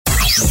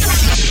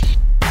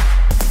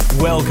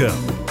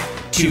Welcome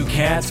to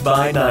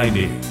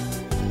CatsBy90,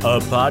 a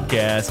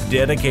podcast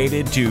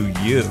dedicated to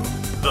you,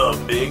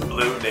 the Big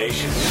Blue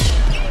Nation.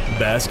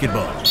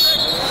 Basketball,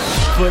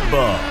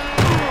 football,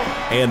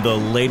 and the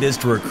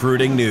latest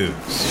recruiting news.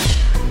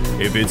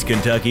 If it's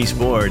Kentucky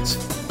sports,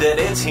 then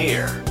it's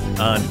here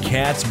on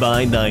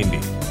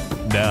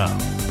CatsBy90. Now,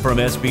 from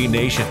SB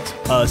Nation's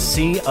A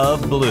Sea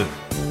of Blue,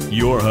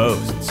 your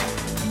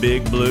hosts,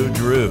 Big Blue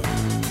Drew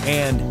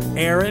and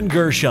Aaron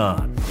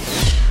Gershon.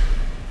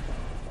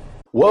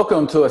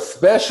 Welcome to a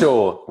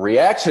special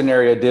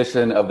reactionary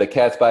edition of the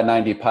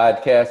CatsBy90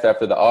 podcast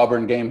after the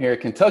Auburn game here.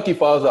 Kentucky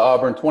falls to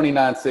Auburn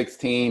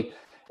 29-16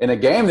 in a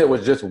game that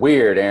was just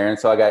weird, Aaron.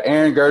 So I got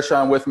Aaron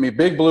Gershon with me,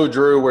 Big Blue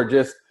Drew. We're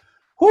just,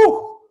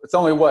 it's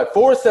only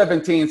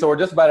 4:17, so we're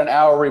just about an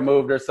hour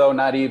removed or so,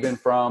 not even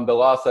from the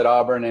loss at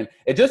Auburn. And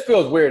it just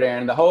feels weird,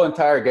 Aaron. The whole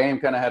entire game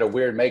kind of had a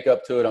weird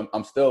makeup to it.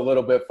 I'm still a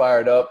little bit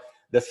fired up.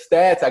 The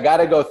stats, I got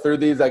to go through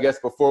these, I guess,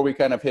 before we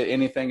kind of hit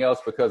anything else,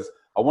 because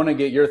I want to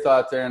get your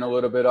thoughts, Aaron, a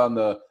little bit on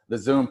the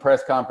Zoom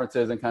press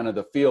conferences and kind of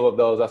the feel of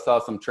those. I saw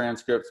some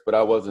transcripts, but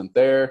I wasn't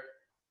there.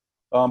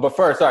 But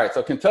first, all right,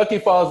 so Kentucky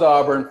falls to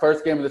Auburn,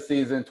 first game of the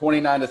season,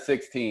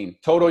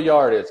 29-16. Total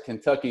yardage,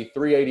 Kentucky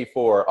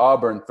 384,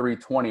 Auburn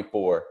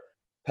 324.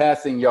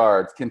 Passing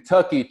yards,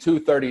 Kentucky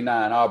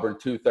 239, Auburn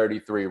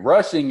 233.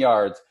 Rushing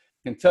yards,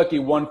 Kentucky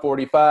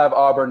 145,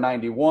 Auburn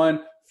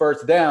 91.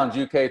 First downs,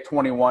 UK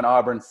 21,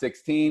 Auburn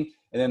 16.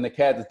 And then the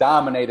Cats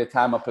dominated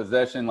time of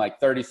possession, like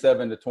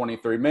 37 to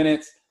 23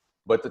 minutes.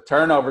 But the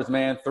turnovers,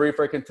 man, 3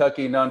 for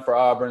Kentucky, none for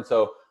Auburn.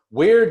 So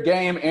weird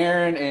game,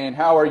 Aaron. And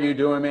how are you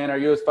doing, man? Are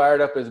you as fired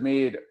up as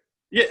me?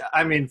 Yeah,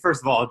 I mean,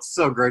 first of all, it's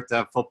so great to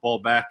have football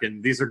back.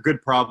 And these are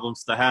good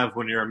problems to have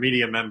when you're a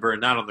media member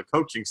and not on the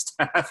coaching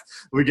staff.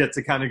 We get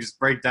to kind of just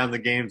break down the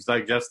games,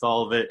 digest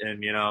all of it.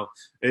 And, you know,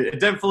 it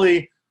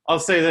definitely – I'll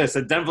say this.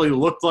 It definitely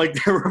looked like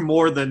there were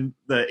more than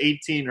the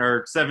 18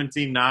 or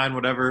 17-9,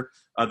 whatever,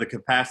 the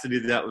capacity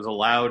that was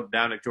allowed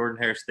down at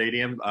Jordan-Hare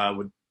Stadium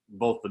with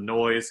both the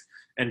noise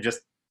and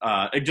just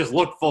it just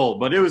looked full.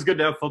 But it was good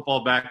to have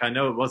football back. I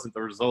know it wasn't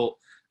the result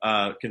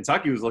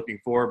Kentucky was looking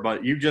for,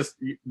 but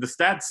the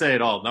stats say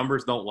it all.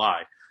 Numbers don't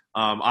lie.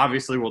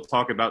 Obviously, we'll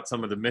talk about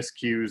some of the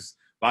miscues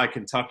by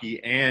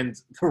Kentucky and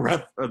the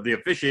rest of the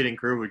officiating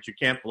crew, which you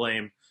can't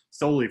blame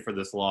solely for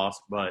this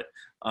loss. But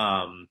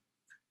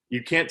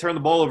you can't turn the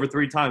ball over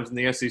 3 times in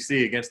the SEC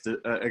against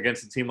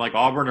a team like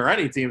Auburn or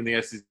any team in the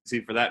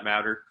SEC for that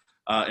matter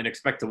and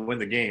expect to win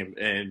the game.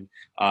 And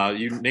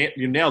you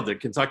nailed it.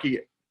 Kentucky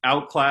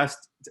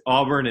outclassed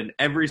Auburn in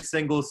every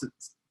single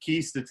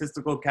key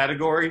statistical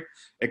category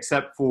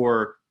except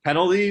for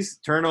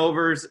penalties,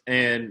 turnovers,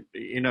 and,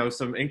 you know,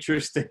 some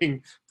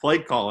interesting play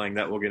calling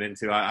that we'll get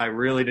into. I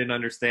really didn't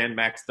understand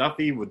Max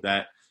Duffy with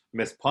that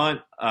missed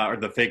punt or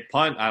the fake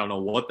punt. I don't know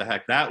what the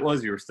heck that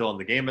was. You were still in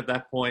the game at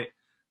that point.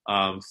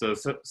 So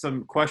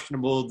some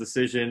questionable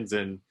decisions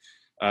and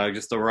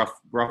just a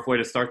rough way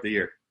to start the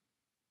year.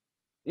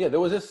 Yeah,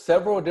 there was just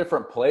several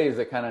different plays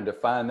that kind of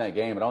defined that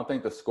game. I don't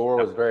think the score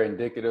was very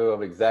indicative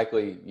of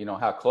exactly, you know,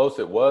 how close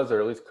it was,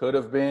 or at least could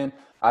have been.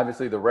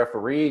 Obviously, the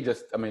referee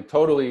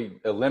totally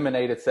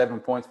eliminated 7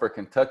 points for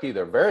Kentucky.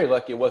 They're very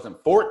lucky it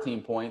wasn't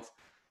 14 points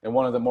in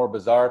one of the more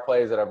bizarre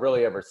plays that I've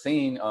really ever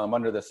seen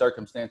under the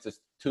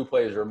circumstances. 2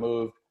 plays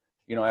removed,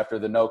 you know, after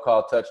the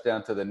no-call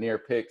touchdown to the near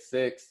pick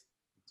 6.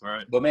 All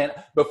right. But, man,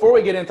 before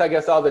we get into, I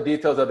guess, all the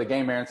details of the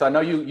game, Aaron, so I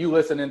know you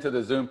listen into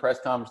the Zoom press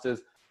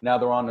conferences. Now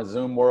they're on the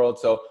Zoom world.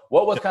 So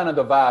what was kind of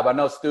the vibe? I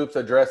know Stoops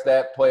addressed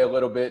that play a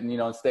little bit and, you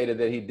know, stated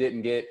that he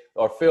didn't get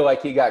or feel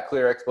like he got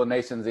clear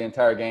explanations the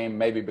entire game,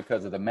 maybe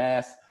because of the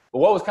mask. But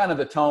what was kind of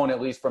the tone,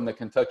 at least from the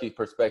Kentucky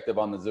perspective,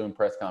 on the Zoom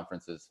press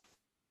conferences?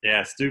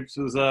 Yeah, Stoops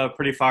was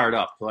pretty fired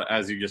up.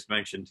 As you just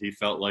mentioned, he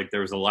felt like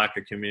there was a lack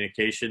of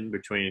communication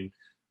between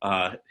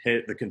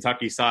the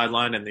Kentucky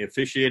sideline and the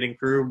officiating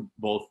crew,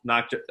 both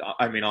on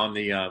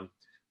the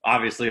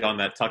obviously on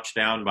that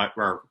touchdown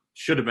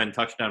should have been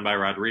touchdown by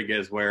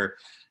Rodriguez, where,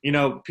 you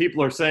know,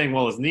 people are saying,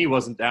 well, his knee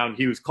wasn't down.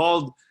 He was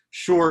called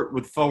short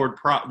with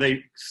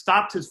they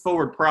stopped his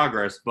forward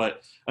progress.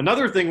 But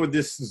another thing with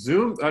this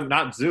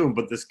not Zoom,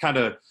 but this kind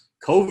of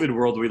COVID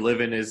world we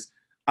live in is,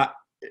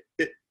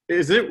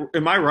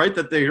 am I right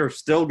that they are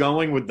still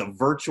going with the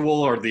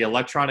virtual or the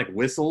electronic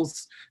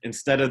whistles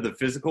instead of the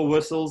physical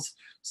whistles?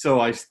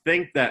 So I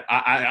think that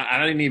I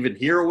didn't even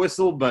hear a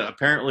whistle, but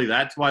apparently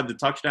that's why the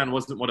touchdown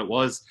wasn't what it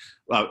was,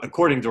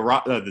 according to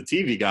the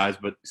TV guys.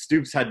 But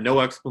Stoops had no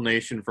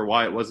explanation for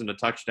why it wasn't a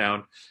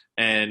touchdown.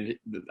 And,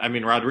 I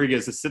mean,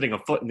 Rodriguez is sitting a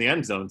foot in the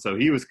end zone, so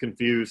he was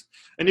confused.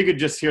 And you could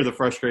just hear the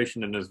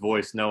frustration in his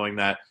voice knowing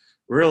that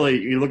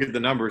really you look at the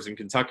numbers and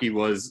Kentucky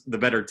was the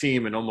better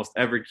team in almost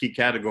every key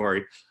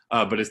category,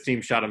 but his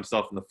team shot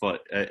himself in the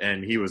foot,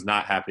 and he was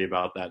not happy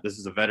about that. This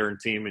is a veteran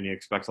team, and he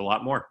expects a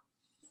lot more.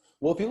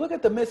 Well, if you look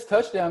at the missed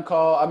touchdown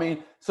call, I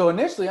mean, so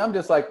initially I'm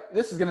just like,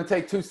 this is going to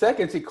take 2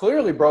 seconds. He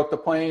clearly broke the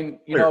plane,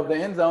 of the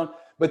end zone.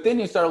 But then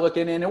you start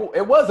looking in,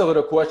 it was a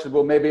little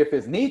questionable maybe if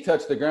his knee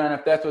touched the ground,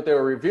 if that's what they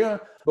were reviewing.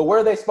 But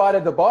where they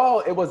spotted the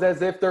ball, it was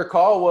as if their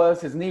call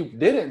was his knee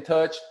didn't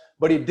touch,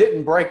 but he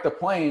didn't break the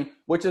plane,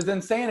 which is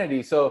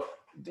insanity. So,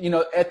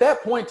 at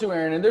that point too,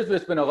 Aaron, and there's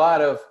just been a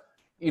lot of,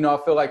 I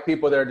feel like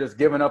people that are just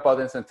giving up on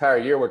this entire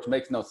year, which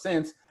makes no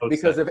sense.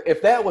 Because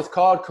if that was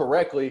called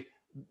correctly,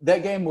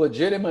 that game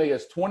legitimately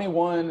is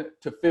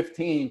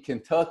 21-15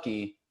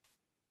 Kentucky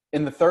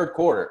in the third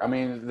quarter. I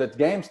mean, the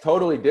game's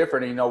totally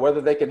different,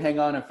 whether they can hang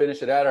on and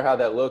finish it out or how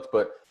that looks,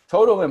 but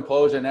total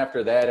implosion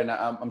after that. And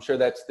I'm sure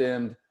that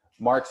stemmed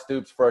Mark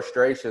Stoops'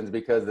 frustrations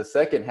because the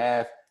second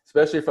half,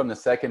 especially from the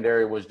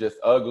secondary, was just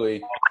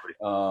ugly.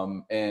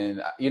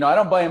 And, I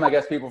don't blame, I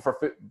guess, people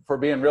for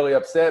being really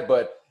upset,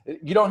 but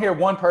you don't hear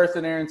one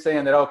person, Aaron,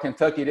 saying that,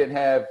 Kentucky didn't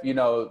have,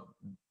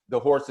 the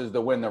horses to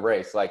win the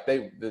race. Like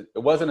it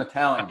wasn't a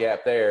talent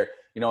gap there,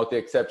 with the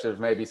exception of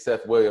maybe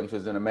Seth Williams,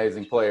 who's an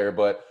amazing player.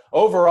 But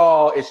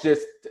overall,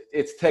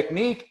 it's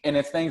technique and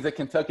it's things that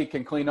Kentucky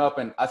can clean up.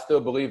 And I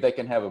still believe they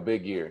can have a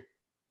big year.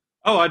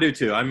 Oh, I do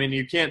too. I mean,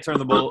 you can't turn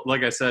the ball,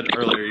 like I said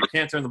earlier, you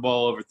can't turn the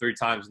ball over 3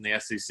 times in the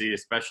SEC,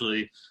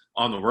 especially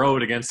on the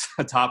road against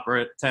a top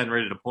 10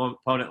 rated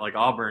opponent like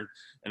Auburn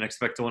and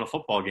expect to win a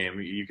football game.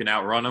 You can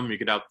outrun them, you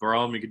could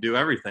outthrow them, you could do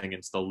everything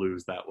and still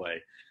lose that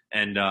way.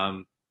 And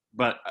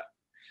but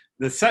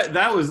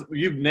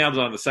you've nailed it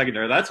on the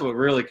secondary. That's what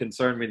really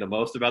concerned me the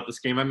most about this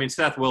game. I mean,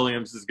 Seth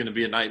Williams is going to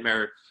be a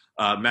nightmare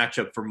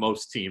matchup for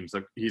most teams.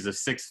 He's a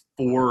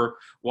 6'4"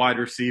 wide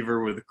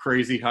receiver with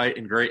crazy height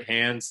and great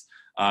hands.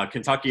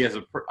 Kentucky has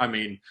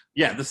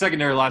the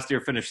secondary last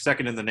year finished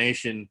second in the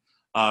nation,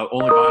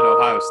 only behind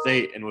Ohio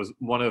State, and was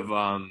one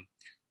of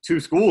 2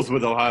 schools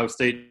with Ohio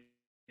State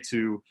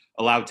to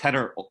allow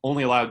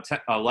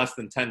less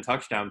than 10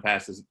 touchdown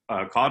passes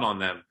caught on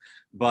them.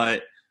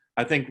 But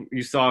I think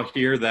you saw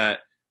here that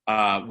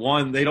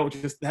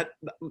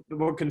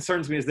what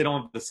concerns me is they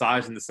don't have the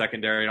size in the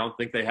secondary. I don't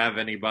think they have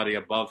anybody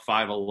above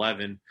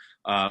 5'11",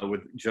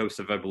 with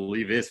Joseph, I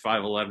believe, is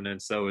 5'11",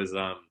 and so is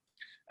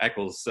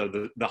Eccles. So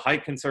the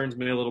height concerns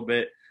me a little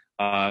bit.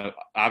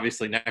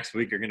 Obviously, next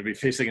week you're going to be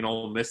facing an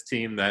Ole Miss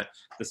team that,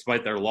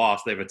 despite their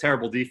loss, they have a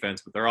terrible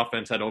defense, but their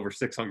offense had over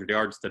 600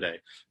 yards today.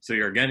 So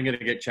you're again going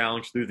to get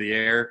challenged through the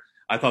air.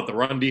 I thought the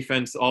run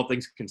defense, all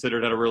things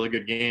considered, had a really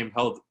good game,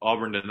 held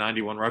Auburn to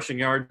 91 rushing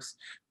yards.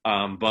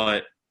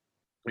 But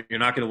you're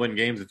not going to win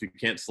games if you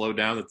can't slow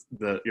down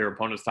your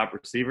opponent's top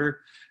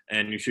receiver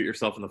and you shoot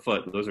yourself in the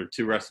foot. Those are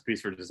 2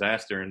 recipes for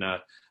disaster. And I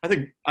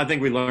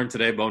think we learned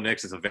today Bo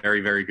Nix is a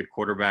very, very good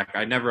quarterback.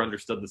 I never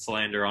understood the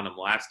slander on him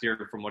last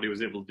year from what he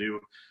was able to do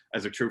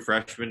as a true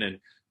freshman. And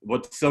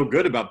what's so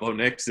good about Bo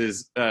Nix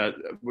is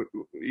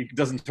he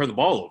doesn't turn the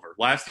ball over.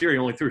 Last year he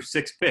only threw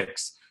 6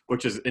 picks,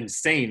 which is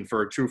insane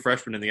for a true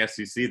freshman in the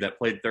SEC that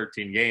played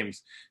 13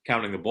 games,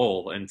 counting the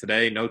bowl. And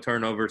today, no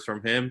turnovers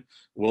from him.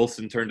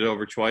 Wilson turned it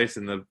over twice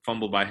and the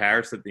fumble by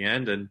Harris at the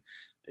end, and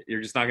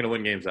you're just not going to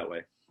win games that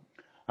way.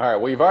 All right,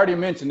 well, you've already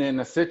mentioned it, and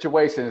the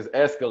situation is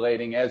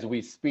escalating as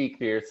we speak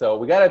here. So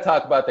we got to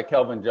talk about the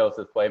Kelvin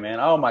Joseph play, man.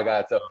 Oh, my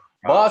God. So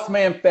Boss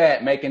Man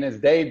Fat making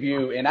his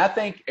debut, and I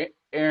think,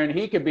 Aaron,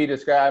 he could be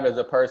described as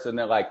a person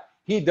that,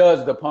 he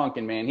does the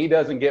punking, man. He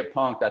doesn't get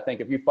punked. I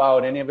think if you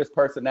followed any of his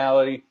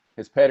personality,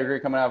 his pedigree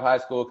coming out of high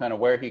school, kind of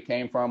where he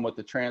came from with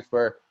the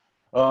transfer.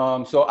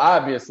 So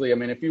obviously,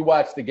 if you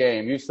watch the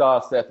game, you saw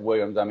Seth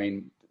Williams.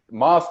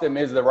 Mossed him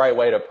is the right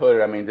way to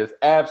put it. Just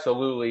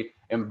absolutely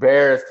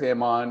embarrassed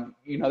him on,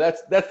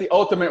 that's the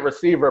ultimate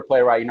receiver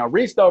play, right?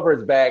 Reached over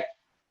his back,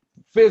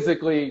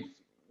 physically,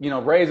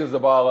 raises the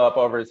ball up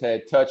over his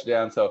head,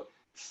 touchdown. So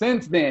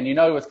since then, he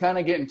was kind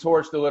of getting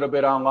torched a little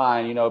bit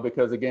online,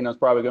 because again, it was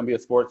probably going to be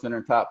a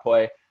SportsCenter top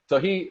play. So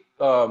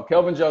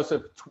Kelvin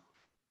Joseph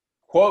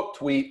quote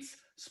tweets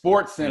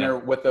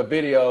SportsCenter with a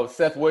video.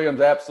 Seth Williams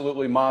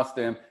absolutely mossed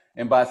him.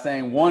 And by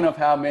saying one of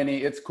how many,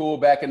 it's cool,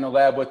 back in the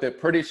lab with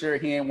it, pretty sure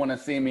he ain't want to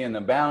see me in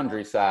the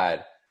boundary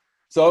side.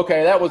 So,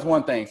 okay, that was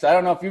one thing. So I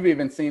don't know if you've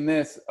even seen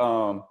this,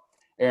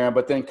 Aaron,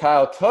 but then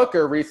Kyle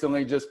Tucker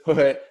recently just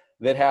put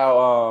that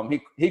how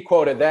he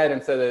quoted that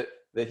and said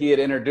that he had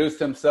introduced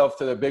himself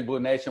to the Big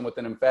Blue Nation with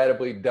an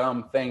emphatically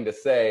dumb thing to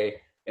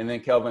say. And then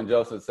Kelvin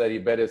Joseph said he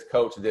bet his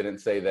coach didn't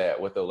say that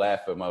with a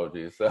laugh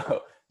emoji.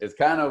 So it's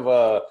kind of,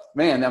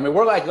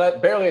 we're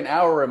barely an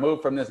hour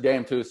removed from this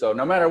game too. So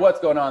no matter what's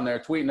going on there,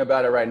 tweeting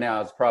about it right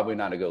now is probably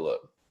not a good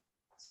look.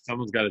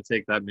 Someone's got to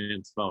take that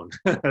man's phone.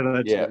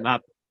 That's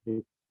not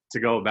to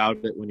go about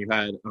it when you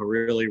had a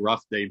really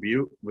rough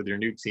debut with your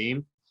new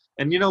team.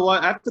 And you know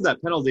what? After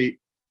that penalty,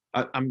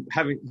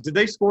 did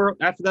they score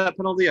after that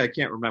penalty? I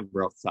can't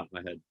remember off the top of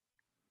my head.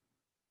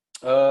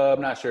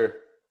 I'm not sure.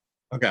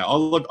 Okay,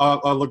 I'll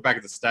look back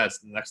at the stats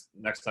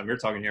next time you're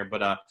talking here,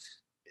 but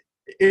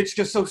it's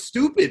just so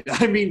stupid.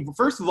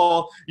 First of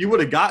all, you would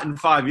have gotten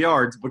 5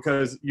 yards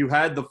because you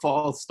had the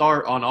false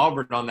start on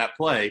Auburn on that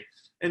play.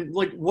 And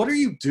what are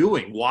you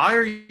doing? Why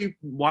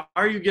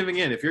are you giving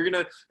in? If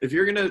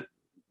you're gonna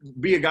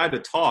be a guy to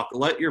talk,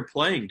 let your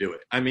playing do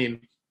it.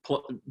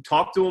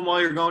 talk to him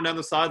while you're going down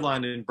the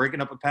sideline and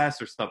breaking up a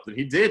pass or something.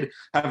 He did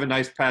have a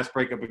nice pass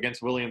breakup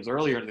against Williams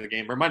earlier in the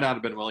game, or it might not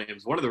have been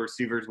Williams, one of the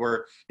receivers,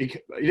 where he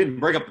didn't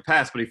break up the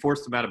pass, but he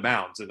forced him out of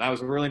bounds, and that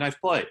was a really nice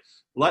play.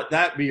 Let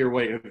that be your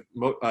way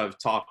of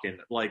talking.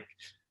 Like,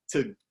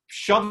 to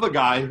shove a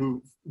guy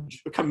who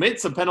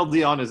commits a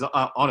penalty on his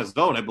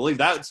own. I believe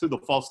that's who the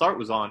false start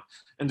was on,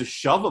 and to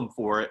shove him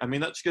for it. I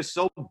mean, that's just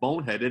so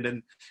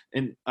boneheaded.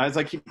 And as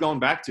I keep going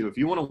back to, if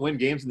you want to win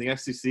games in the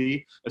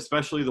SEC,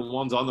 especially the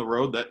ones on the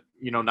road that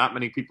not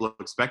many people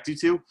expect you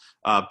to,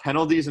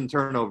 penalties and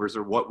turnovers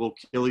are what will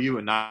kill you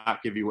and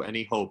not give you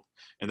any hope.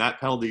 And that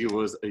penalty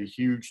was a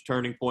huge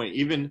turning point.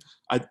 Even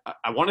I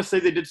want to say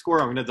they did score.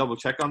 I'm going to double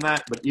check on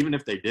that, but even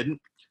if they didn't,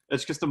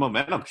 it's just a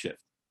momentum shift.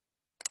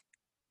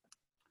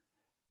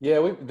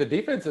 Yeah, the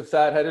defensive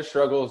side had its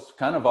struggles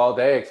kind of all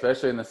day,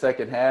 especially in the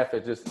second half.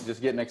 It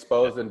just getting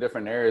exposed in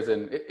different areas.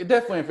 And it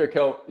definitely, if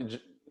you're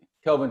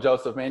Kelvin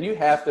Joseph, man, you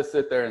have to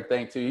sit there and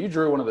think, too. You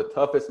drew one of the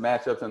toughest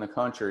matchups in the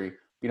country,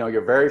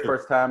 your very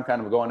first time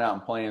kind of going out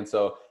and playing.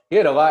 So he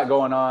had a lot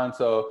going on.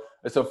 So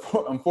it's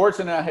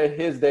unfortunate how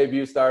his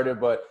debut started.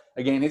 But,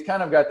 again, he's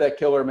kind of got that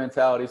killer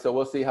mentality. So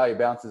we'll see how he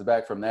bounces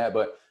back from that.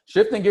 But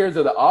shifting gears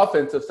to the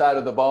offensive side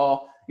of the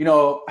ball,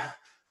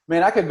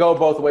 man, I could go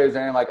both ways,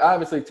 Aaron. Like,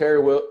 obviously, Terry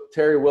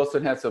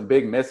Wilson had some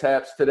big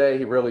mishaps today.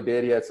 He really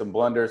did. He had some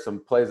blunders, some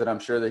plays that I'm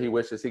sure that he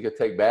wishes he could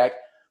take back.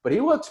 But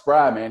he looked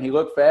spry, man. He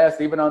looked fast,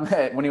 even on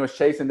that when he was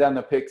chasing down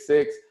the pick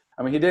six.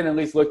 I mean, he didn't at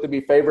least look to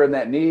be favoring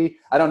that knee.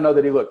 I don't know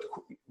that he looked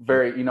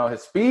very,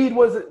 his speed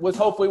was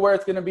hopefully where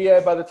it's going to be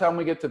at by the time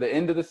we get to the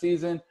end of the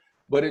season.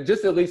 But it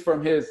just, at least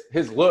from his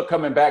look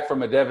coming back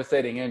from a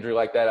devastating injury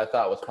like that, I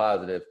thought was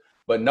positive.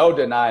 But no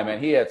deny, man,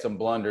 he had some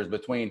blunders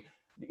between –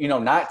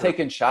 not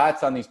taking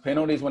shots on these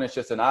penalties when it's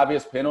just an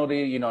obvious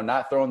penalty,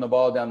 not throwing the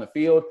ball down the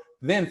field,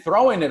 then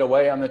throwing it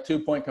away on the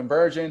 2-point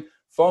conversion,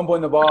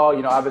 fumbling the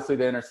ball, obviously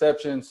the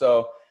interception.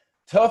 So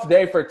tough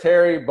day for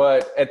Terry,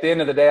 but at the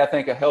end of the day, I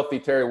think a healthy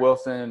Terry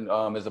Wilson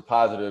is a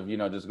positive,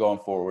 just going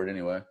forward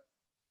anyway.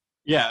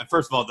 Yeah,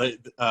 first of all,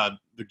 the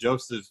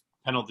Joseph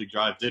penalty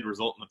drive did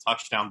result in a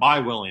touchdown by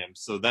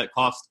Williams, so that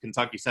cost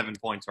Kentucky 7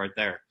 points right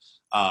there.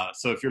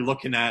 So if you're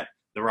looking at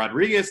the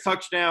Rodriguez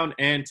touchdown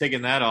and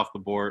taking that off the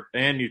board,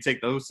 and you take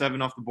those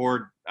 7 off the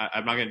board,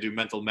 I'm not going to do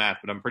mental math,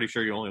 but I'm pretty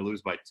sure you only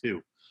lose by 2.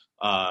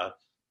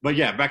 But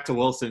yeah, back to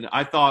Wilson.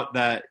 I thought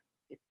that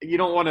you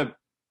don't want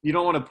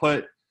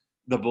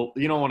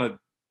to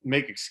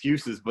make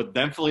excuses, but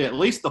definitely at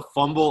least the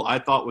fumble I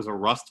thought was a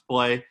rust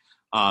play.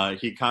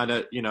 He kind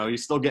of,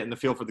 he's still getting the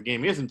feel for the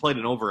game. He hasn't played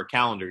in over a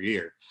calendar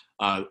year.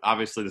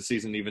 Obviously, the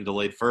season even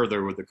delayed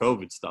further with the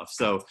COVID stuff.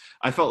 So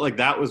I felt like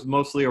that was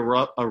mostly a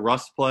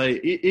rust play.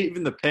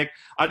 Even the pick,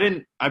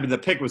 the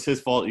pick was his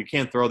fault. You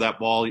can't throw that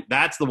ball.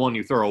 That's the one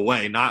you throw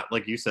away, not,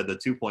 like you said, the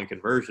 2-point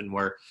conversion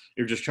where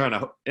you're just trying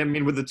to –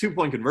 with the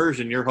 2-point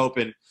conversion, you're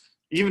hoping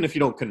even if you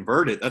don't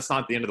convert it, that's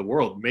not the end of the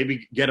world.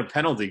 Maybe get a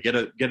penalty, get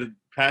a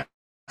pass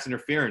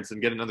interference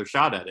and get another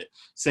shot at it.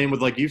 Same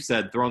with, like you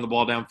said, throwing the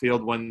ball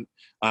downfield when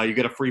you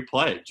get a free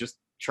play. Just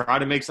try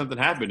to make something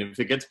happen. If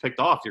it gets picked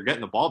off, you're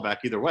getting the ball back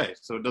either way,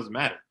 so it doesn't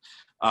matter.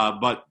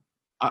 But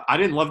I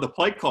didn't love the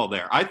play call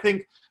there. I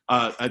think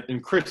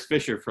and Chris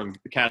Fisher from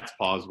the Cat's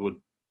Paws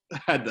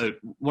had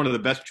one of the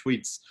best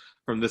tweets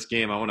from this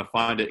game. I want to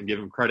find it and give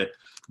him credit.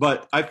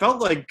 But I felt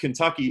like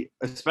Kentucky,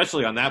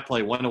 especially on that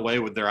play, went away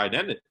from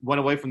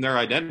their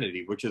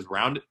identity, which is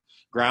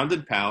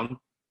grounded pound,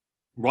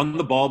 run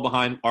the ball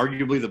behind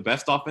arguably the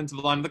best offensive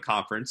line in the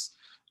conference,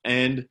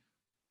 and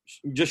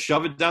just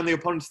shove it down the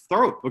opponent's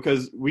throat,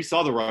 because we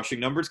saw the rushing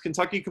numbers.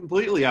 Kentucky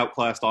completely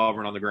outclassed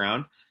Auburn on the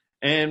ground,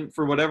 and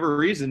for whatever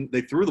reason,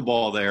 they threw the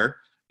ball there,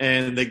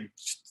 and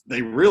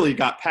they really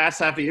got pass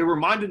happy. It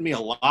reminded me a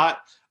lot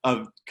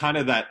of kind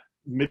of that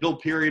middle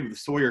period with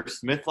Sawyer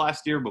Smith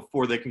last year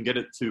before they can get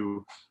it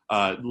to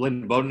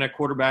Lynn Bowden at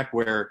quarterback,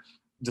 where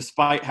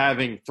despite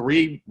having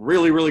 3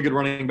 really, really good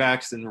running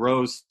backs in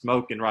Rose,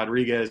 Smoke, and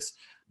Rodriguez,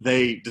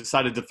 they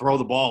decided to throw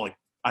the ball. Like,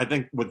 I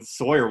think with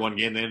Sawyer one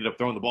game, they ended up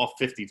throwing the ball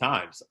 50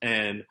 times.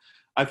 And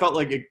I felt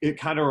like it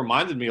kind of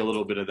reminded me a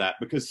little bit of that,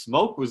 because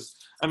Smoke was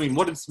 –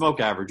 what did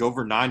Smoke average?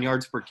 Over 9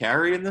 yards per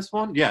carry in this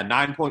one? Yeah,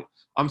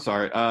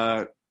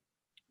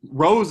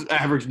 Rose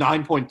averaged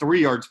 9.3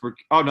 yards per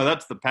 – oh, no,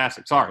 that's the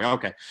passing. Sorry,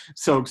 okay.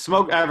 So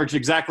Smoke averaged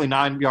exactly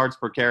 9 yards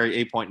per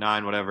carry,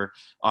 8.9, whatever.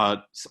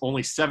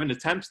 Only 7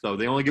 attempts, though.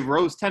 They only give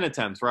Rose 10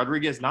 attempts,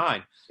 Rodriguez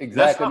 9.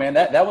 Exactly, man.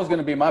 That was going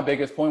to be my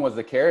biggest point, was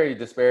the carry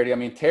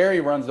disparity. Terry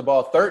runs the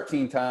ball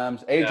 13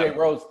 times, A.J.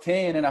 Rose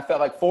 10, and I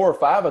felt like 4 or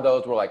 5 of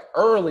those were like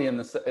early in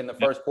the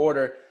first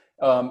quarter.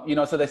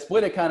 So they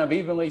split it kind of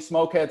evenly.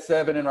 Smoke had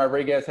 7 and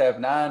Rodriguez have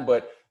 9,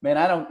 but –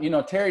 man,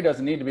 Terry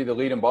doesn't need to be the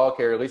leading ball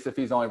carrier, at least if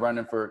he's only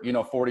running for,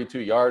 42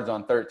 yards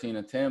on 13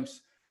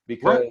 attempts,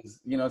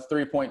 because, it's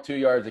 3.2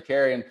 yards a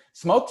carry. And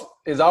Smoke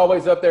is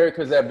always up there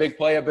because of that big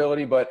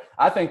playability, but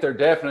I think they're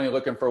definitely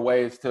looking for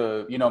ways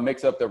to,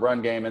 mix up the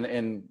run game.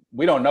 And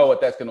we don't know what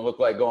that's going to look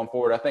like going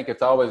forward. I think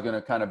it's always going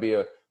to kind of be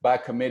a by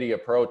committee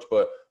approach.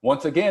 But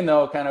once again,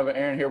 though, kind of,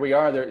 Aaron, here we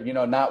are. There,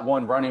 not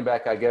one running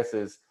back, I guess,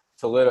 is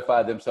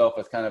solidified themselves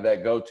as kind of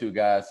that go-to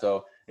guy.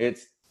 So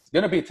it's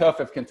going to be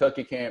tough if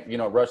Kentucky can't,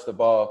 rush the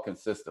ball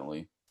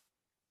consistently.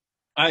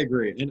 I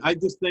agree. And I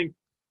just think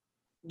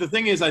the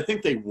thing is, I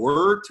think they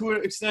were to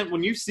an extent.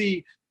 When you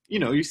see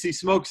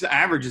Smoke's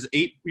average is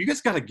 8. You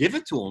just got to give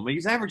it to him.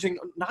 He's averaging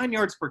 9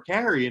 yards per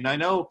carry. And I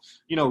know,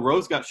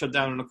 Rose got shut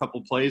down in a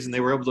couple plays, and they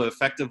were able to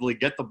effectively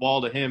get the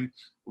ball to him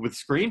with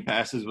screen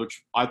passes,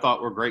 which I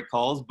thought were great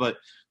calls. But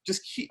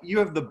you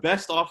have the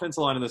best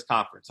offensive line in this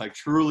conference. I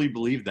truly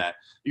believe that.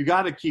 You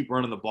got to keep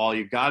running the ball.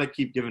 You got to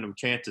keep giving them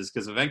chances,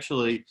 because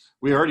eventually,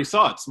 we already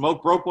saw it.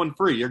 Smoke broke one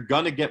free. You're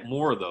going to get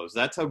more of those.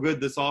 That's how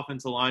good this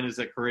offensive line is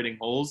at creating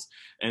holes,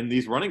 and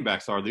these running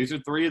backs are. These are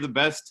 3 of the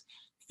best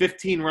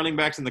 15 running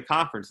backs in the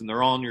conference, and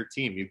they're all on your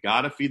team. You've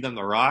got to feed them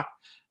the rock,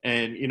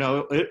 and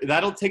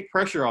that'll take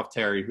pressure off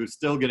Terry, who's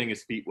still getting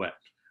his feet wet.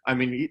 I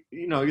mean,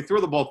 you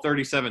throw the ball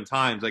 37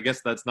 times. I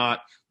guess that's not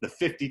the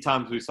 50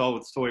 times we saw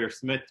with Sawyer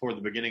Smith toward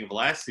the beginning of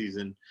last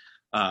season,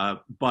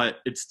 but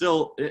it's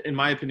still, in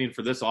my opinion,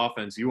 for this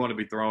offense, you want to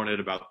be throwing it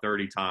about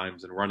 30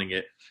 times and running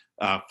it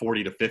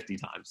 40 to 50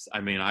 times.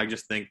 I mean, I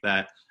just think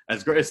that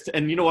as great as,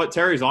 and you know what,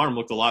 Terry's arm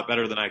looked a lot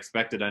better than I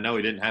expected. I know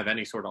he didn't have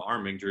any sort of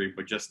arm injury,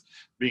 but just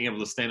being able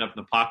to stand up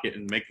in the pocket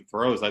and make the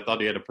throws, I thought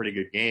he had a pretty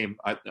good game.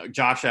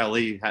 Josh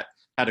Ali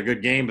had a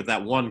good game, but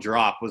that one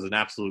drop was an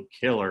absolute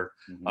killer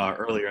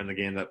earlier in the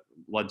game that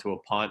led to a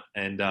punt.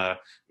 And,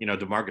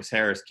 DeMarcus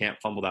Harris can't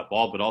fumble that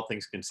ball. But all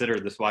things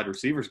considered, this wide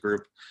receivers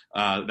group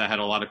that had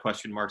a lot of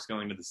question marks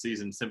going into the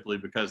season simply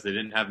because they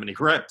didn't have many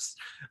reps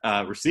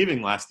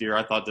receiving last year,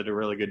 I thought did a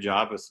really good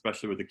job,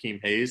 especially with Akeem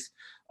Hayes.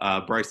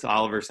 Bryce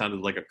Oliver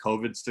sounded like a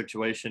COVID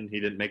situation. He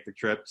didn't make the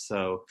trip.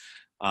 So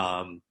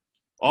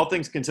all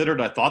things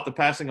considered, I thought the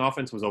passing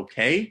offense was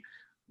okay.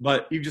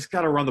 But you just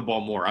got to run the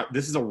ball more.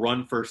 This is a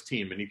run-first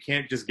team, and you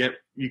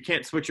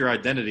can't switch your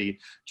identity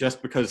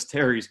just because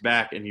Terry's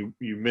back and you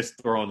miss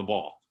throwing the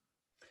ball.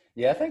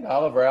 Yeah, I think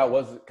Oliver out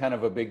was kind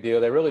of a big deal.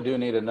 They really do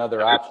need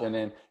another option.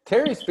 And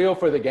Terry's feel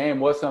for the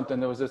game was something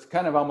that was just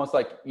kind of almost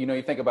like,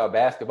 you think about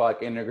basketball,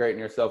 like integrating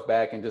yourself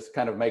back and just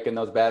kind of making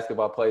those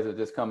basketball plays that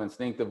just come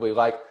instinctively,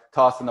 like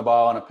tossing the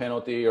ball on a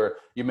penalty, or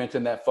you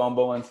mentioned that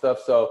fumble and stuff.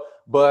 So,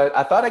 but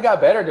I thought it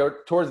got better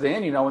towards the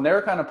end, when they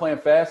were kind of playing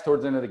fast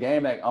towards the end of the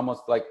game, that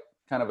almost like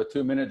kind of a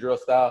 2-minute drill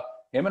style.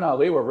 Him and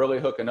Ali were really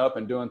hooking up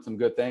and doing some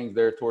good things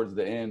there towards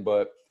the end.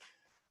 But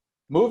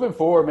moving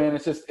forward, man,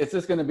 it's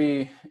just going to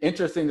be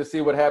interesting to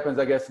see what happens,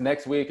 I guess,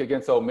 next week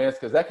against Ole Miss,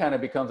 because that kind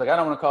of becomes like, I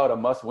don't want to call it a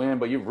must-win,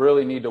 but you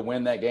really need to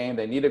win that game.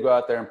 They need to go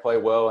out there and play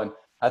well, and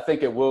I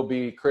think it will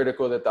be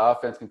critical that the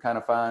offense can kind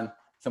of find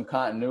some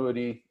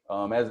continuity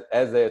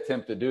as they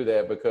attempt to do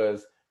that,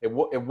 because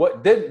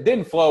it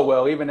didn't flow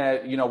well, even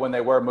at when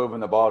they were moving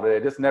the ball today.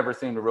 It just never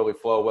seemed to really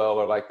flow well,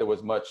 or like there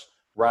was much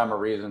rhyme or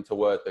reason to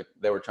what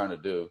they were trying to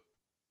do.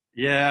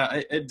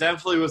 Yeah, it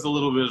definitely was a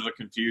little bit of a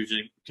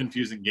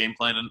confusing game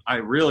plan, and I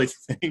really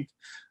think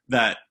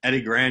that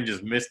Eddie Gran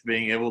just missed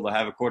being able to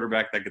have a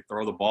quarterback that could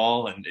throw the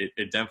ball, and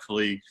it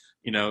definitely,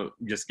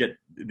 just get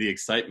the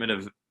excitement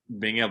of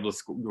being able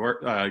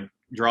to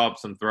draw up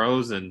some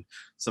throws and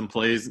some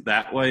plays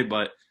that way,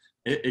 but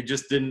it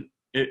just didn't.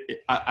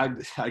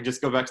 I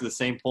just go back to the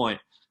same point.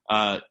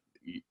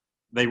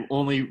 They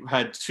only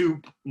had 2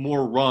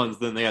 more runs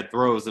than they had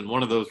throws, and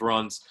one of those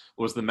runs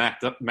was the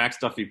Max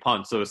Duffy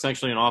punt. So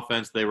essentially, in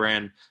offense, they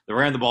ran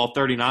the ball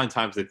 39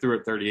 times. They threw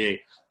it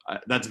 38.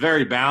 That's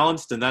very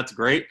balanced, and that's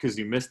great because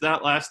you missed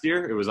that last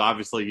year. It was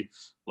obviously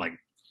like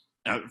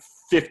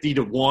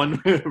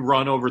 50-1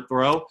 run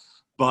overthrow,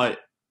 but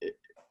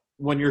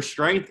when your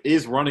strength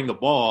is running the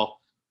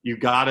ball, you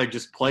got to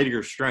just play to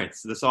your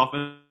strengths. This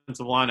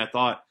offensive line, I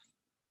thought,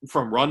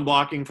 from run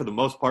blocking for the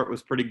most part,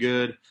 was pretty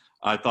good.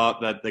 I thought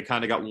that they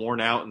kind of got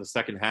worn out in the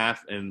second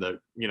half, and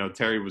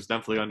Terry was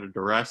definitely under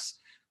duress.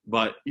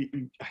 But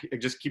I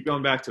just keep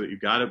going back to it. You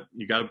got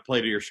to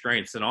play to your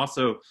strengths. And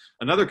also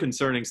another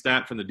concerning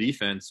stat from the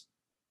defense,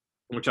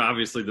 which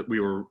obviously that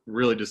we were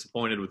really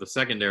disappointed with the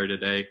secondary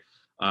today.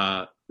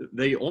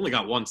 They only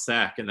got 1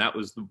 sack, and that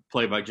was the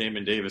play by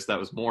Jamin Davis. That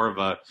was more of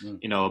a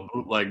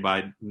bootleg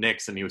by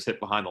Nix, and he was hit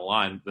behind the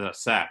line, the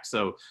sack.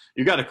 So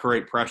you got to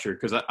create pressure,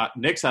 because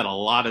Nix had a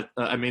lot of.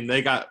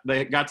 They got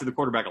to the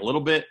quarterback a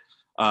little bit.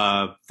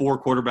 4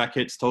 quarterback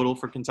hits total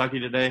for Kentucky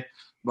today,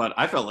 but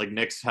I felt like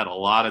Nix had a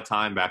lot of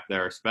time back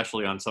there,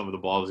 especially on some of the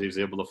balls he was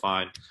able to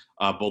find.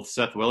 Both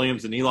Seth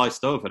Williams and Eli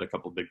Stove had a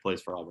couple of big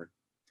plays for Auburn.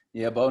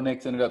 Yeah, Bo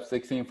Nix ended up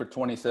 16 for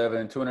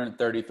 27,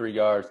 233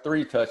 yards,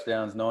 3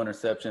 touchdowns, no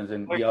interceptions,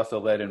 and he also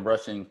led in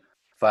rushing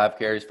 5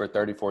 carries for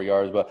 34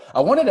 yards. But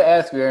I wanted to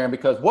ask you, Aaron,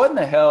 because what in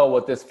the hell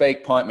with this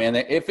fake punt, man?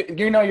 If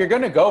you're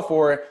going to go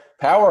for it,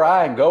 power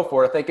eye and go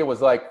for it. I think it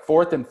was like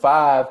 4th and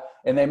 5,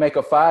 and they make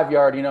a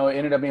 5-yard. It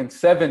ended up being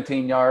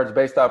 17 yards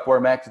based off where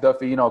Max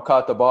Duffy,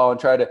 caught the ball and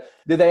tried to.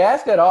 Did they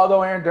ask at all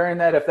though, Aaron, during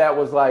that? If that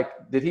was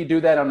like, did he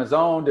do that on his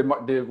own?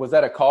 Was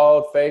that a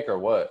called fake or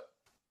what?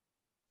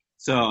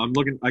 So I'm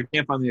looking. I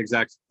can't find the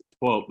exact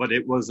quote, but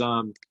it was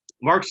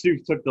Mark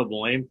Stoops took the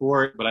blame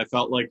for it, but I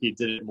felt like he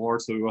did it more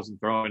so he wasn't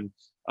throwing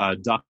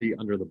Duffy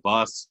under the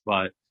bus.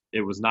 But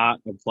it was not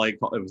a play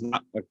call. It was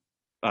not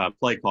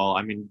play call.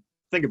 I mean,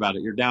 think about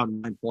it. You're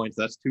down 9 points.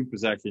 That's 2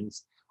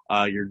 possessions.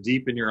 You're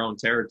deep in your own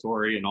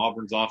territory, and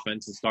Auburn's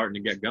offense is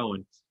starting to get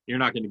going. You're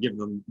not going to give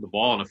them the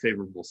ball in a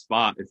favorable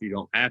spot if you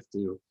don't have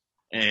to.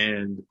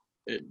 And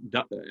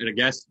I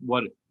guess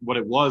what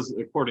it was,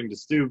 according to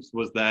Stoops,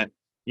 was that,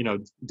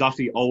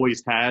 Duffy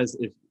always has,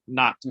 if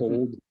not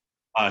told,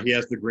 he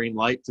has the green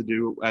light to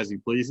do as he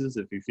pleases.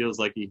 If he feels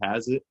like he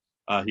has it,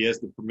 he has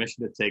the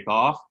permission to take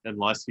off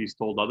unless he's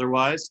told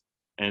otherwise.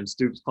 And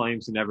Stoops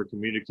claims he never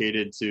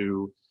communicated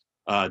to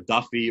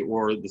Duffy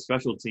or the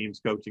special teams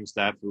coaching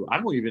staff, who I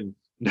don't even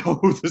know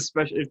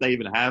if they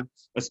even have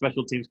a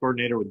special teams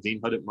coordinator with Dean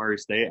Hood at Murray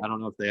State. I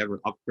don't know if they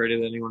ever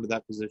upgraded anyone to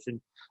that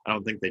position. I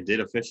don't think they did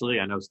officially.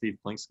 I know Steve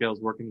Clinkscale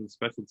is working in the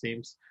special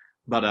teams,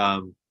 but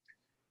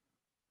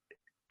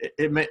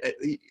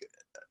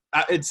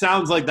it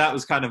sounds like that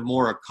was kind of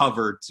more a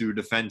cover to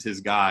defend his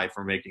guy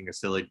for making a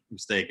silly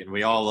mistake. And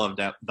we all love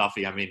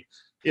Duffy. I mean,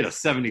 he had a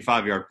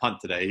 75-yard punt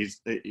today.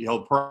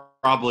 He'll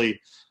probably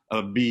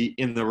be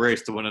in the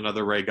race to win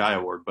another Ray Guy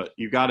Award. But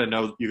you got to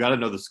know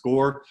the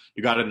score.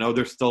 You got to know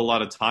there's still a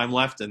lot of time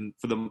left. And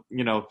for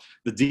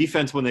the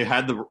defense, when they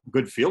had the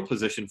good field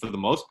position for the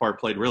most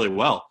part, played really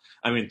well.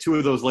 I mean, 2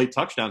 of those late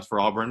touchdowns for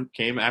Auburn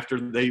came after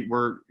they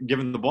were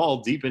given the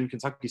ball deep in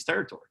Kentucky's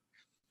territory.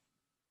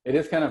 It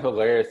is kind of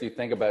hilarious. You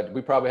think about it. We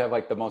probably have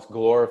like the most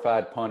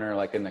glorified punter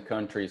like in the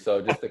country.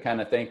 So just to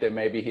kind of think that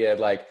maybe he had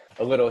like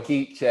a little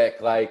heat check,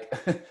 like,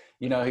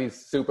 he's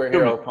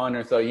superhero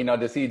punter. So,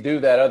 does he do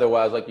that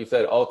otherwise? Like you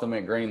said,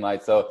 ultimate green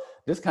light. So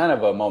just kind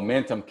of a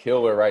momentum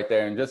killer right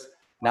there, and just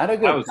not a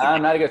good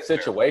time, not a good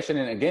situation.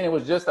 And again, it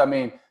was just,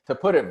 to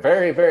put it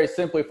very, very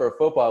simply for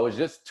football, it was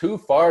just too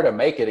far to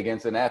make it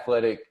against an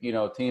athletic,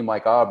 team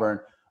like Auburn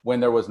when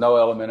there was no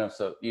element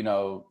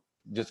of,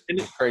 just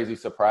crazy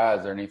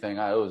surprise or anything.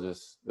 It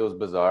was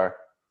bizarre.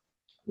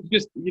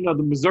 Just, the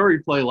Missouri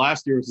play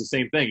last year was the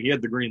same thing. He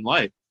had the green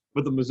light,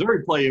 but the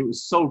Missouri play, it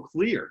was so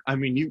clear. I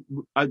mean,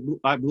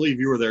 I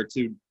believe you were there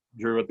too,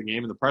 Drew, at the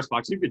game in the press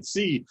box. You could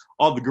see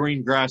all the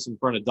green grass in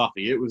front of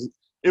Duffy. It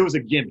was a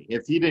gimme.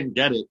 If he didn't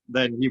get it,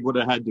 then he would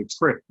have had to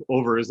trip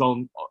over his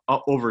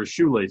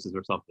shoelaces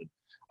or something.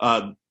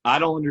 I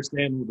don't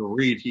understand the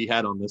read he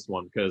had on this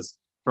one, because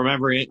from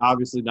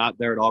obviously not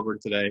there at Auburn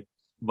today,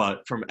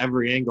 but from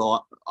every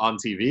angle on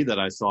TV that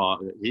I saw,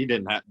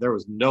 there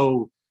was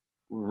no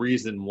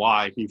reason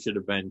why he should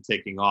have been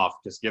taking off,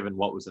 just given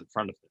what was in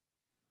front of him.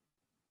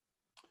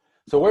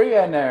 So where are you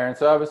at now, Aaron?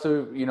 So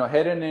obviously,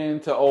 heading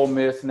into Ole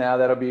Miss now,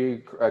 that'll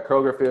be at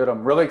Kroger Field.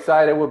 I'm really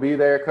excited. We'll be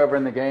there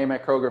covering the game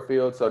at Kroger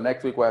Field. So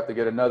next week we'll have to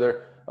get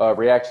another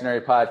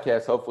reactionary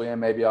podcast, hopefully, and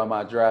maybe on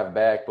my drive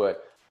back.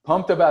 But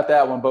pumped about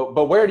that one.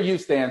 But where do you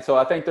stand? So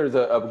I think there's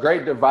a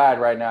great divide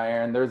right now,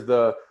 Aaron. There's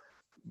the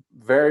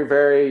very,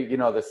 very,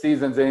 the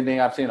season's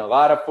ending. I've seen a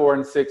lot of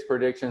 4-6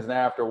 predictions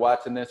now after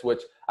watching this,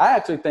 which I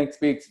actually think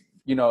speaks,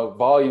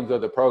 volumes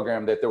of the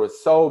program, that there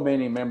was so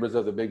many members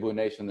of the Big Blue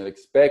Nation that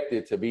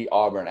expected to beat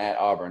Auburn at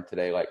Auburn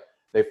today. Like,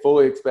 they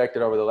fully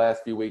expected over the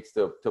last few weeks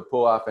to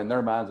pull off in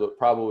their minds what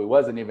probably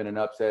wasn't even an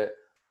upset.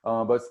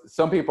 But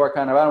some people are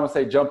kind of, I don't want to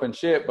say jumping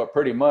ship, but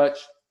pretty much.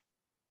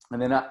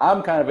 And then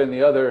I'm kind of in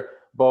the other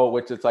boat,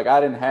 which it's like I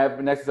didn't have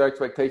necessary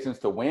expectations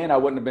to win. I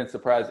wouldn't have been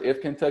surprised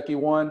if Kentucky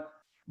won.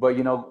 But,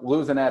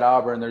 losing at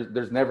Auburn,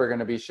 there's never going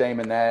to be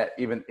shame in that.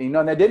 Even,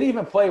 and they didn't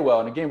even play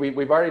well. And again,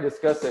 we've already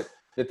discussed it,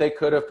 that they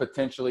could have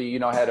potentially,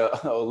 had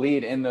a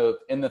lead in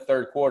the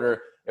third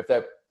quarter if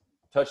that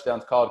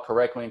touchdown's called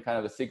correctly and kind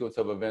of the sequence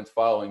of events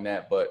following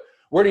that. But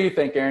where do you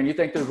think, Aaron? You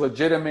think there's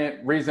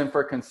legitimate reason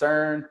for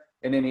concern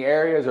in any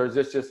areas, or is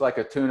this just like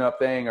a tune-up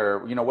thing? Or,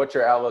 what's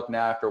your outlook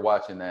now after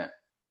watching that?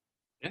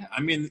 Yeah, I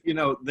mean,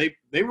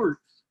 they were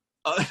 –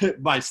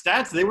 by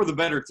stats, they were the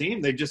better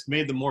team. They just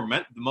made the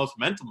most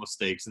mental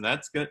mistakes, and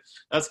that's going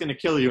to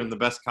kill you in the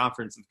best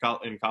conference in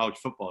college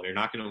football. You're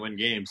not going to win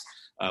games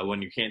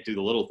when you can't do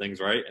the little things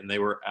right, and they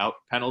were out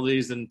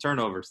penalties and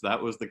turnovers. That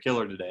was the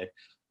killer today,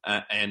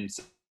 and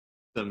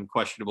some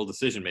questionable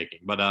decision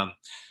making. But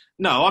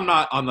no, I'm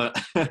not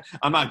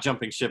I'm not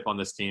jumping ship on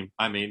this team.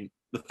 I mean,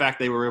 the fact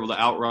they were able to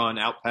outrun,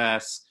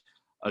 outpass,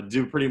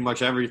 do pretty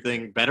much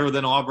everything better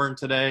than Auburn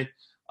today,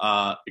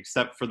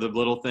 except for the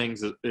little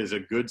things, is a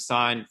good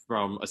sign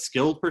from a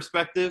skill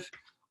perspective.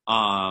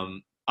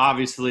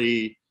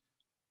 Obviously,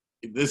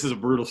 this is a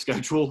brutal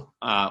schedule.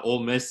 Ole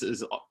Miss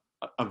is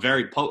a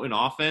very potent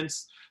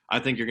offense. I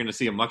think you're going to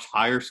see a much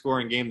higher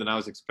scoring game than I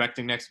was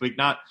expecting next week.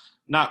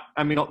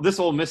 This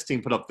Ole Miss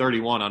team put up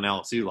 31 on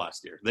LSU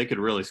last year. They could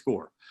really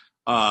score.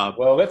 We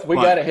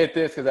got to hit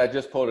this because I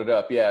just pulled it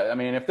up. Yeah, I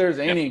mean, if there's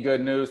any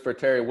good news for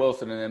Terry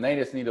Wilson, and then they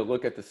just need to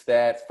look at the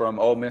stats from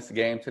Ole Miss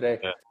game today.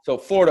 Yeah. So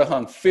Florida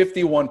hung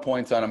 51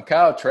 points on them.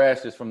 Kyle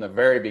Trask, just from the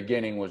very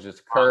beginning, was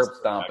just curb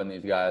stomping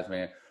these guys,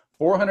 man.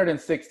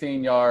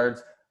 416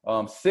 yards,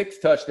 6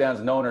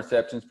 touchdowns, no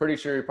interceptions. Pretty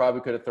sure he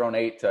probably could have thrown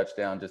 8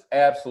 touchdowns. Just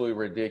absolutely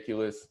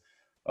ridiculous.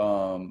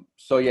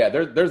 So yeah,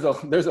 there's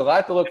a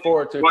lot to look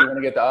forward to if you want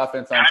to get the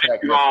offense on track.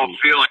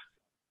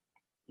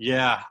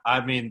 Yeah,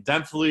 I mean,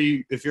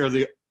 definitely if you're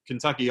the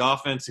Kentucky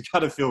offense, you got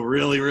to feel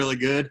really, really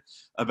good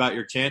about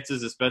your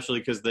chances, especially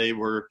because they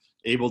were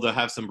able to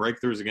have some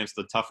breakthroughs against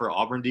the tougher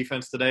Auburn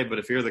defense today. But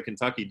if you're the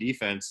Kentucky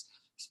defense,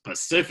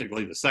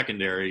 specifically the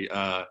secondary,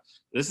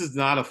 this is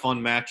not a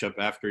fun matchup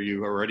after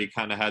you already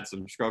kind of had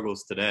some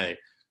struggles today,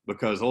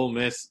 because Ole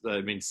Miss,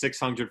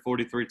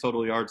 643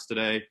 total yards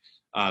today,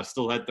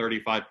 still had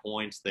 35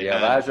 points.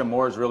 Elijah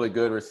Moore's really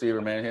good receiver,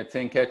 man. He had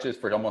 10 catches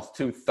for almost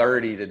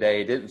 230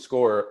 today. Didn't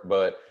score,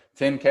 but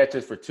 10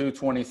 catches for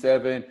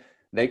 227.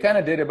 They kind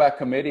of did it by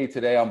committee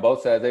today on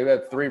both sides. They've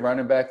had 3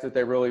 running backs that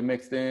they really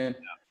mixed in.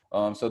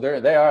 So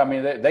they are. I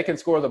mean, they can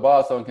score the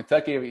ball. So in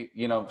Kentucky,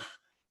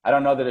 I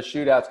don't know that a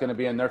shootout's going to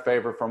be in their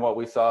favor from what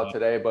we saw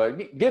today.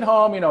 But get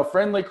home,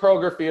 friendly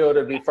Kroger Field.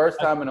 It'd be first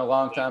time in a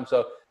long time.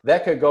 So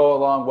that could go a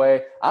long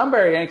way. I'm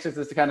very anxious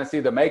to kind of see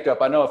the makeup.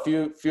 I know a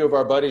few of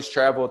our buddies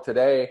traveled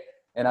today,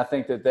 and I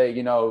think that they,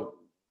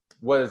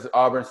 was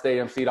Auburn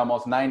Stadium seat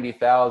almost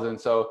 90,000.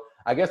 So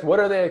I guess what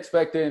are they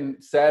expecting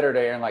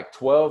Saturday? And like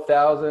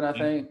 12,000, I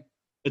think.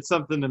 It's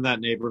something in that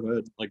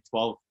neighborhood, like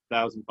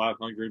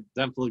 12,500.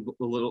 Definitely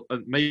a little,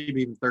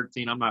 maybe even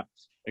 13. I'm not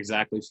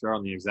exactly sure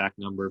on the exact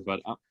number,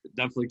 but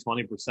definitely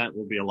 20%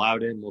 will be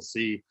allowed in. We'll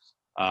see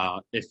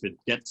if it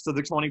gets to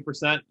the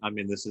 20%. I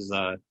mean, this is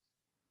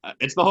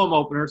it's the home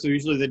opener, so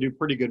usually they do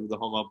pretty good with the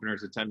home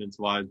openers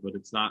attendance-wise, but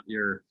it's not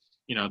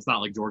it's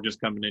not like Georgia's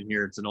coming in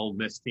here. It's an Ole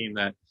Miss team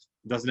that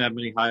doesn't have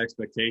many high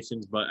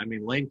expectations. But, I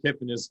mean, Lane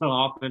Kiffin is an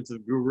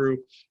offensive guru,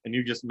 and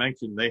you just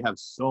mentioned they have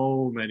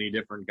so many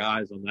different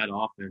guys on that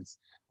offense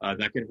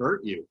that can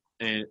hurt you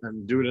and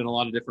do it in a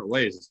lot of different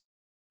ways,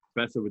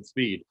 especially with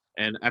speed.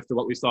 And after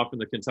what we saw from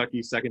the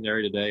Kentucky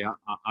secondary today,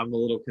 I'm a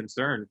little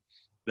concerned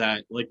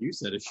that, like you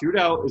said,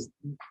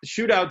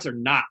 shootouts are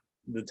not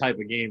the type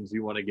of games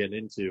you want to get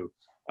into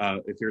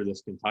if you're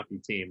this Kentucky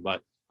team.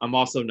 But I'm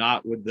also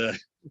not with the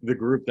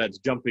group that's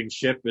jumping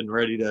ship and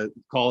ready to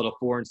call it a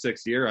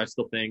 4-6 year. I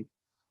still think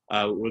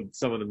with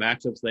some of the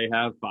matchups they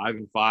have,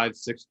 5-5,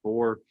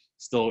 6-4,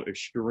 still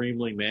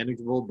extremely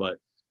manageable. But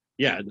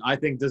yeah, I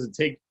think is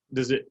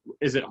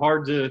it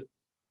hard to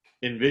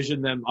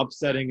envision them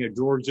upsetting a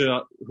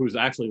Georgia who's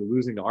actually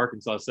losing to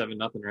Arkansas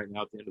 7-0 right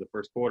now at the end of the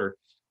first quarter?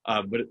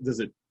 But does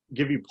it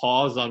give you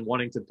pause on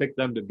wanting to pick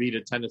them to beat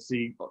a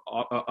Tennessee,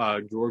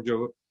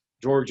 Georgia,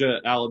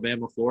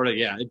 Alabama, Florida?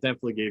 Yeah, it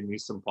definitely gave me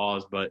some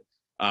pause. But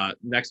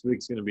next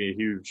week's going to be a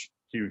huge,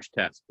 huge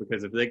test,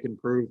 because if they can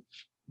prove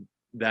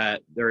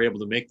that they're able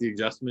to make the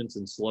adjustments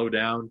and slow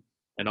down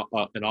an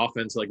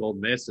offense like Ole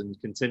Miss and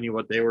continue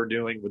what they were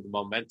doing with the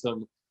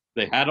momentum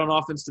they had on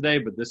offense today,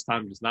 but this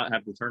time does not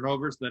have the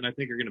turnovers, then I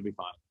think you're going to be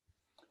fine.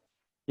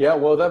 Yeah,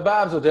 well, the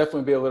vibes will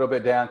definitely be a little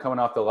bit down coming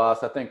off the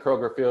loss. I think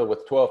Kroger Field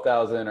with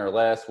 12,000 or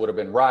less would have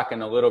been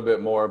rocking a little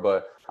bit more,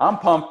 but I'm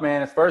pumped,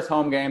 man. It's first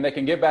home game. They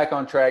can get back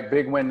on track.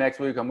 Big win next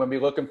week. I'm going to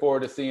be looking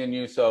forward to seeing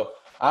you. So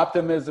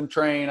optimism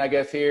train, I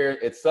guess, here.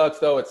 It sucks,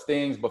 though. It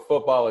stings, but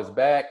football is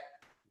back.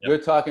 Yep.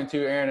 Good talking to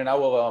you, Aaron, and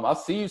I'll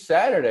see you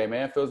Saturday,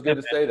 man. Feels good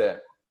to say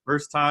that.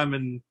 First time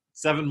in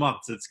 7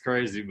 months. It's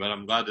crazy, but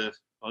I'm glad to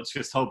 – let's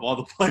just hope all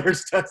the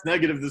players test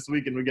negative this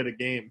week and we get a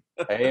game.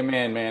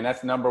 Amen, man.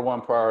 That's number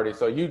one priority.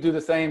 So you do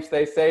the same.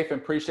 Stay safe,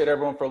 and appreciate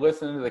everyone for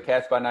listening to the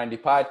Cats by 90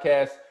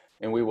 podcast,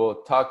 and we will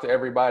talk to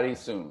everybody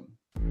soon.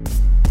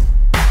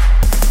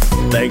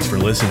 Thanks for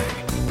listening.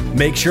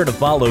 Make sure to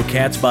follow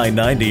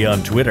CatsBy90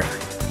 on Twitter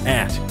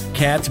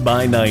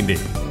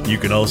 @CatsBy90. You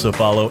can also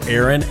follow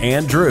Aaron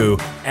and Drew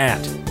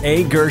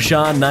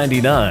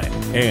 @AGershon99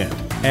 and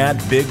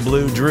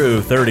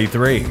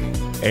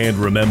 @BigBlueDrew33. And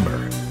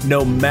remember,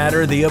 no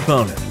matter the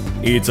opponent,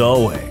 it's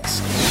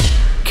always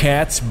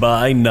Cats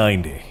by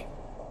 90.